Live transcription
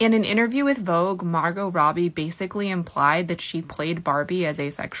In an interview with Vogue, Margot Robbie basically implied that she played Barbie as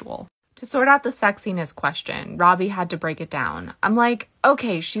asexual. To sort out the sexiness question, Robbie had to break it down. I'm like,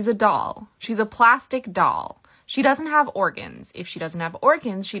 okay, she's a doll. She's a plastic doll. She doesn't have organs. If she doesn't have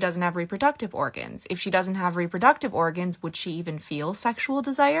organs, she doesn't have reproductive organs. If she doesn't have reproductive organs, would she even feel sexual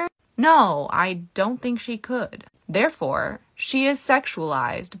desire? No, I don't think she could. Therefore, she is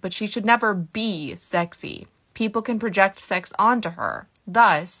sexualized, but she should never be sexy. People can project sex onto her.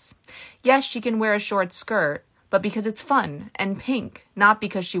 Thus, yes, she can wear a short skirt, but because it's fun and pink, not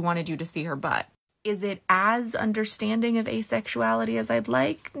because she wanted you to see her butt. Is it as understanding of asexuality as I'd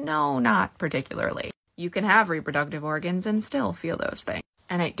like? No, not particularly. You can have reproductive organs and still feel those things.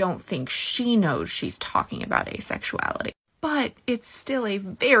 And I don't think she knows she's talking about asexuality. But it's still a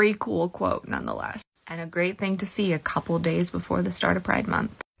very cool quote nonetheless. And a great thing to see a couple days before the start of Pride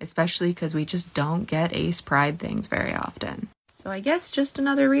Month. Especially because we just don't get ace pride things very often. So I guess just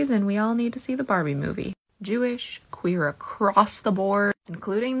another reason we all need to see the Barbie movie. Jewish, queer across the board,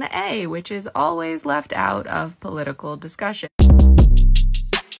 including the A, which is always left out of political discussion.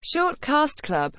 Short Cast Club